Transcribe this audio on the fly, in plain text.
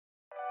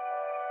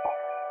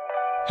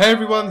Hey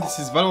everyone, this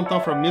is Valentin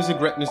from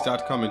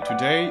musicgreatness.com and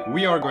today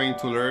we are going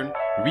to learn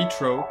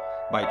Retro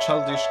by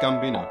Childish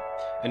Gambino,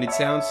 and it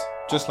sounds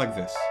just like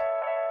this.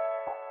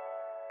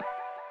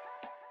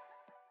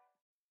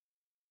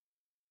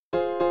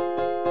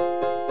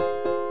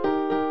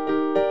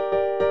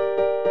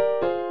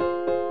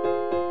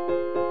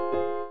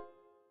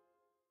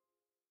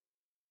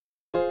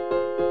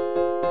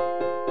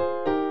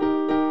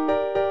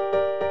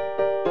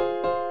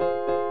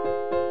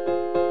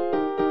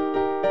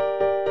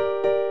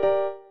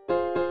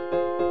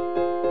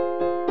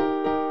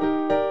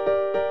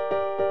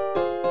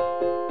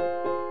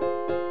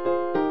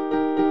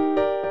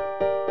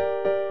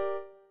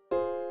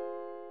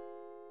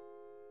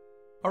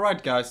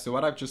 Alright guys, so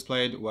what I've just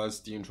played was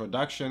the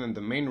introduction and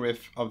the main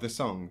riff of the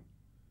song.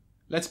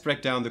 Let's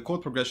break down the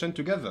chord progression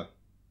together.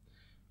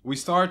 We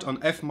start on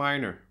F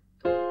minor,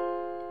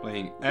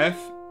 playing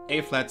F,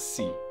 A flat,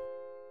 C.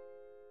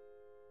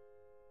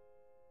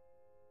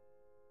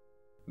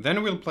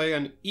 Then we'll play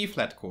an E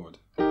flat chord,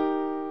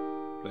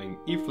 playing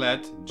E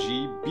flat,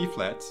 G, B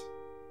flat.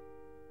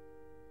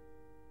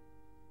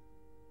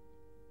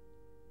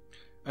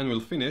 And we'll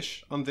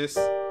finish on this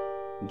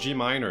G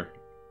minor,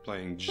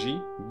 playing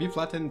G, B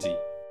flat and D.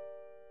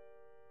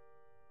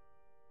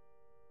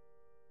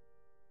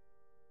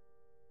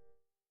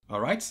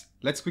 Alright,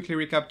 let's quickly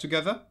recap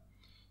together.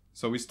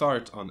 So we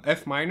start on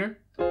F minor,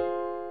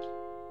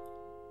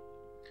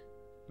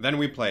 then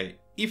we play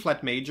E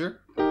flat major,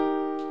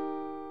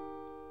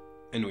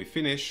 and we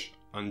finish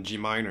on G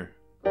minor.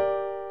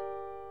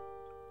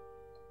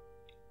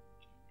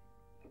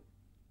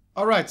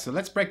 Alright, so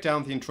let's break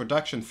down the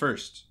introduction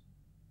first.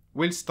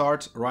 We'll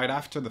start right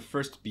after the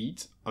first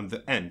beat on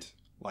the end,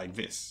 like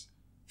this.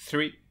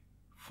 3,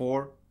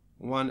 4,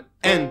 1,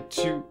 and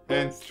 2,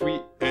 and 3,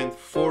 and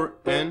 4,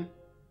 and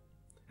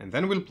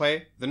then we'll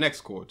play the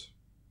next chord,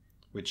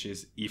 which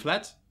is E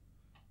flat,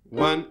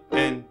 1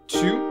 and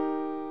 2,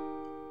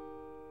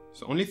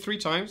 so only 3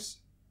 times,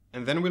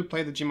 and then we'll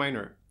play the G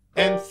minor,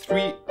 and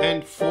 3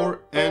 and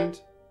 4, and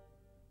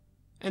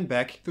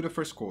back to the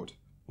first chord,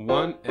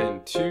 1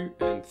 and 2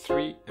 and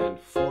 3 and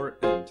 4,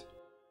 and.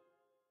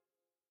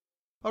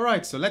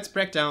 Alright, so let's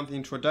break down the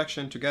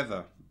introduction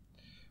together.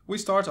 We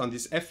start on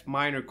this F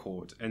minor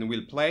chord and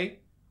we'll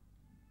play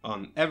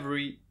on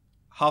every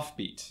half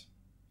beat,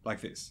 like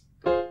this.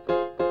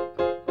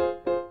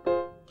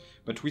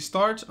 But we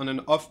start on an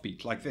off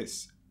beat, like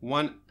this.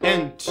 1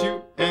 and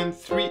 2 and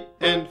 3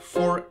 and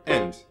 4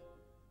 and.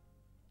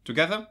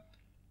 Together.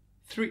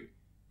 3,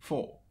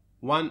 4,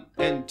 1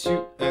 and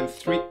 2 and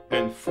 3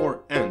 and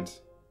 4 and.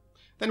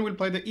 Then we'll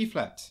play the E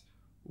flat.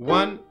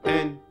 1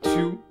 and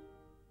 2.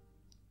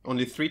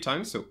 Only 3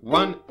 times, so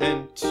 1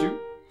 and 2,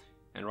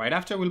 and right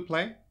after we'll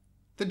play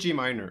the G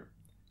minor,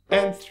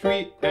 and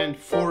 3 and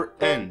 4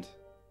 and.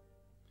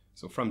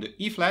 So from the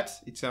E flat,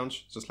 it sounds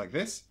just like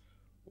this,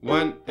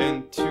 1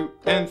 and 2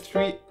 and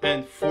 3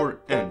 and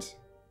 4 and.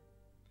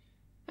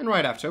 And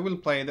right after we'll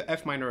play the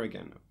F minor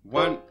again,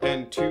 1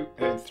 and 2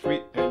 and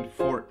 3 and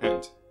 4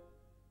 and.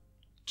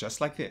 Just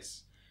like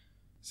this.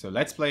 So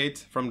let's play it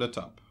from the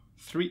top.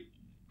 3,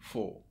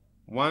 4,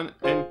 1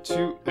 and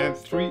 2 and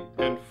 3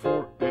 and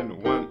 4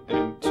 and 1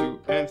 and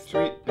 2 and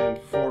 3 and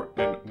 4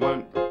 and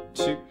 1,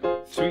 2,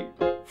 3,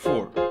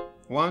 4.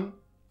 1,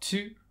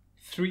 2,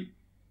 3,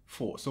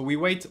 4. So we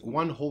wait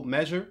one whole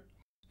measure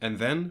and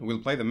then we'll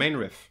play the main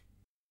riff.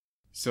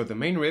 So the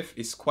main riff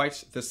is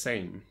quite the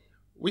same.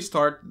 We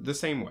start the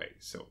same way.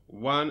 So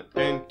 1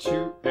 and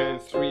 2 and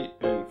 3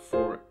 and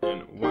 4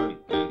 and 1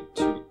 and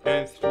 2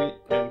 and 3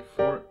 and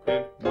 4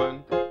 and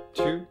 1,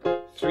 2,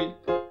 3,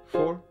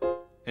 4.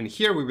 And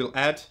here we will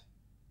add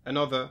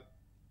another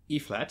E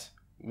flat,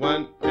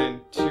 1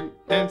 and 2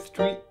 and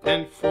 3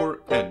 and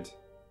 4 and.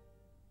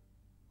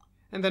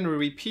 And then we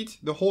repeat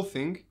the whole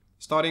thing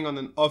starting on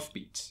an off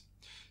beat.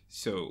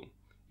 So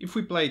if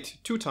we play it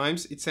 2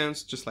 times, it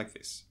sounds just like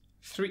this.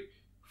 3,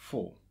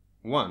 4,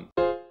 1.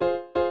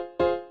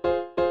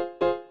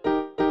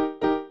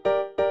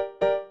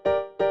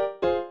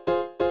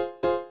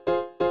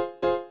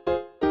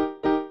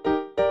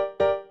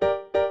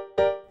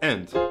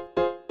 And.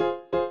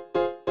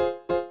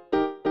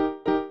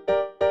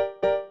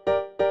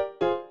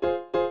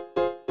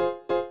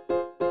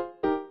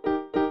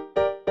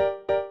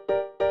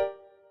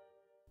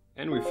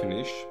 And we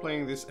finish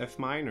playing this F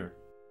minor.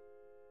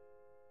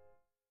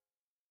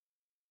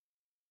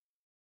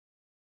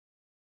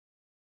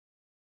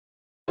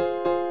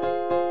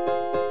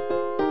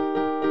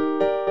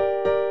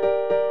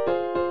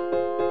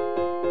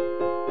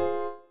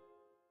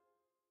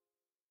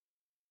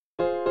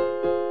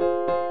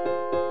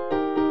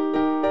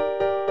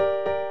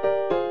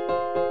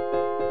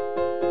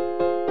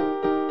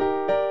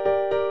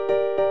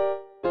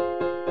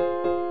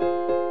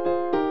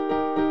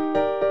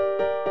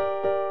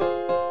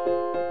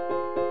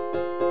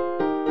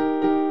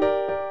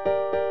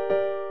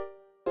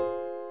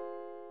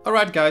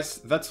 Alright guys,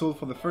 that's all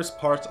for the first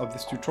part of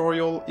this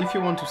tutorial. If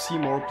you want to see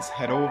more, please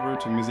head over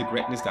to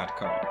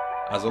musicgreatness.com.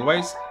 As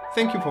always,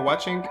 thank you for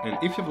watching, and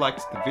if you've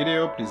liked the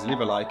video, please leave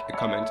a like, a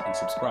comment and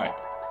subscribe.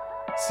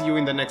 See you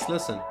in the next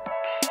lesson.